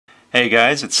Hey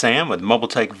guys, it's Sam with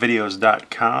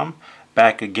MobileTechVideos.com,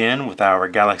 back again with our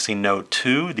Galaxy Note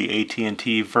 2, the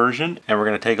AT&T version, and we're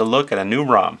going to take a look at a new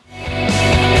ROM.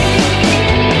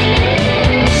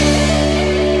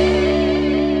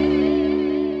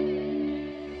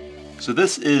 So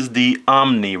this is the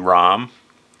OMNI ROM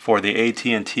for the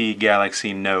AT&T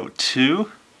Galaxy Note 2.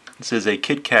 This is a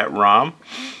KitKat ROM,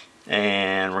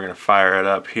 and we're going to fire it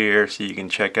up here so you can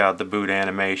check out the boot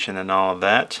animation and all of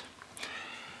that.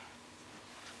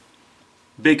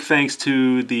 Big thanks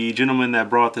to the gentleman that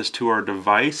brought this to our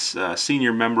device, a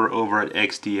senior member over at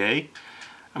XDA.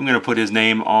 I'm going to put his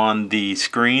name on the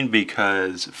screen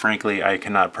because, frankly, I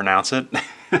cannot pronounce it.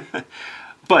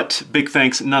 But big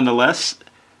thanks nonetheless.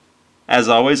 As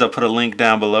always, I'll put a link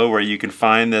down below where you can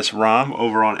find this ROM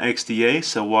over on XDA.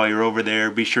 So while you're over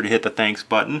there, be sure to hit the thanks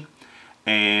button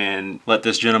and let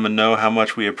this gentleman know how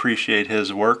much we appreciate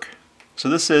his work. So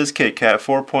this is KitKat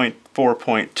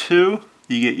 4.4.2.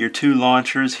 You get your two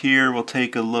launchers here. We'll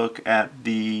take a look at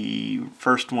the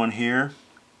first one here.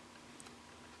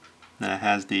 Then it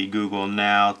has the Google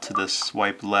Now to the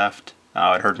swipe left.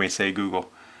 Oh, it heard me say Google.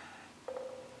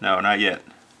 No, not yet.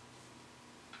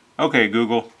 Okay,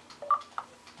 Google.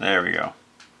 There we go.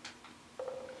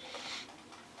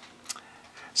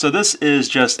 So this is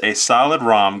just a solid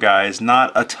ROM, guys.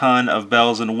 Not a ton of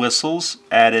bells and whistles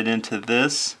added into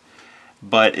this,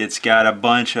 but it's got a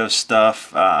bunch of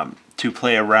stuff to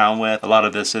play around with. A lot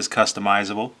of this is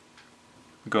customizable.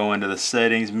 Go into the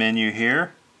settings menu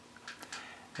here,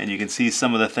 and you can see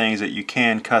some of the things that you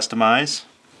can customize.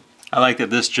 I like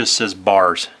that this just says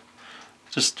bars.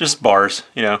 Just bars,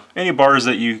 you know, any bars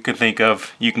that you can think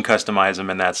of, you can customize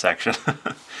them in that section.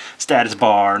 Status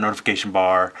bar, notification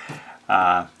bar,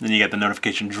 then you got the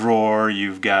notification drawer,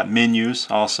 you've got menus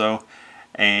also,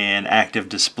 and active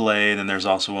display, then there's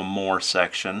also a more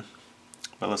section.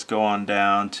 But let's go on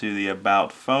down to the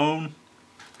About Phone.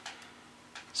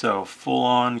 So full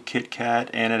on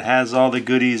KitKat, and it has all the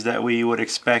goodies that we would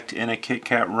expect in a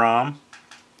KitKat ROM.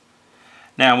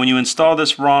 Now when you install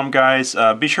this ROM, guys,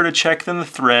 be sure to check in the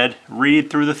thread, read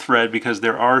through the thread, because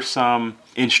there are some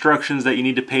instructions that you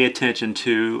need to pay attention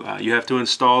to. You have to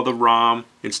install the ROM,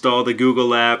 install the Google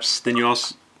apps, then you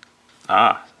also...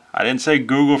 I didn't say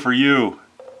Google for you.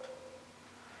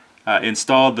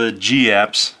 Install the G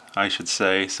apps, I should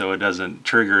say, so it doesn't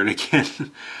trigger it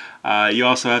again. You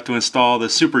also have to install the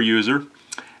Super User,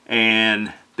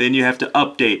 and then you have to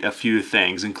update a few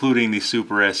things, including the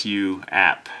Super SU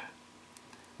app.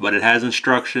 But it has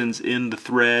instructions in the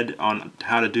thread on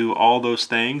how to do all those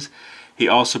things. He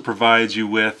also provides you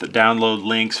with download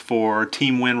links for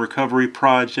TeamWin Recovery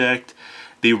Project,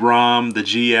 the ROM, the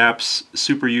G apps,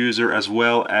 Super User, as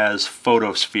well as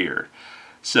Photosphere.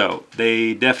 So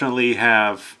they definitely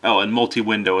have, oh, and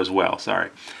multi-window as well,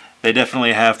 sorry. They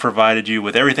definitely have provided you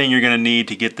with everything you're going to need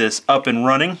to get this up and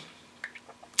running.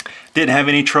 Didn't have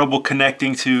any trouble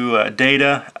connecting to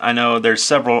data. I know there's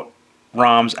several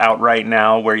ROMs out right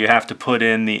now where you have to put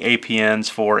in the APNs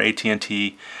for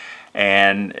AT&T,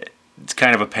 and it's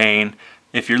kind of a pain.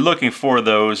 If you're looking for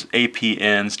those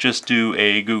APNs, just do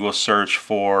a Google search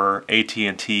for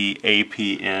AT&T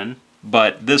APN.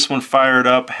 But this one fired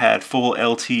up, had full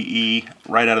LTE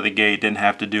right out of the gate, didn't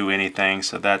have to do anything,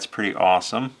 so that's pretty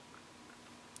awesome.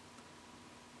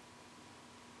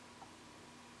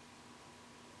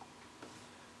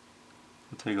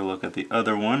 We'll take a look at the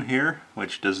other one here,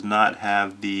 which does not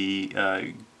have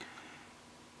the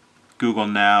Google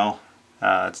Now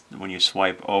when you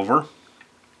swipe over.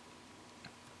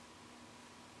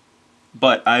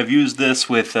 But I've used this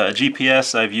with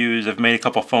GPS. I've made a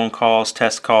couple phone calls,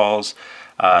 test calls,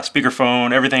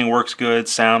 speakerphone. Everything works good.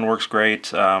 Sound works great.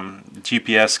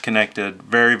 GPS connected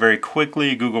very, very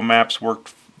quickly. Google Maps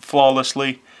worked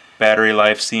flawlessly. Battery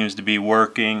life seems to be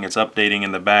working. It's updating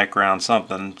in the background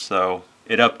something, so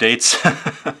it updates.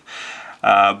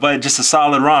 But just a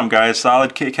solid ROM, guys.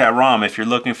 Solid KitKat ROM. If you're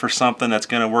looking for something that's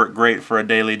going to work great for a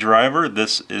daily driver,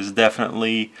 this is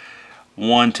definitely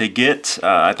one to get.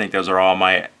 I think those are all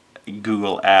my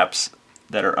Google apps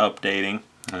that are updating.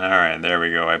 Alright, there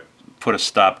we go. I put a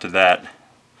stop to that.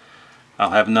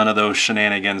 I'll have none of those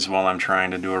shenanigans while I'm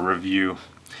trying to do a review.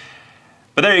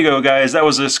 But there you go, guys. That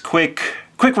was this quick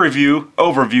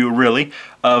overview really,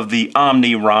 of the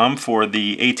OMNI ROM for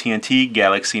the AT&T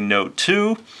Galaxy Note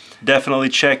 2. Definitely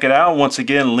check it out. Once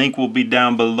again, link will be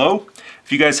down below.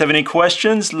 If you guys have any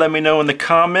questions, let me know in the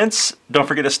comments. Don't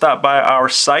forget to stop by our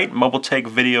site,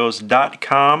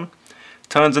 MobileTechVideos.com.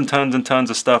 Tons and tons and tons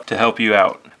of stuff to help you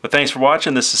out. But thanks for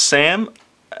watching. This is Sam.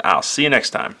 I'll see you next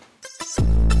time.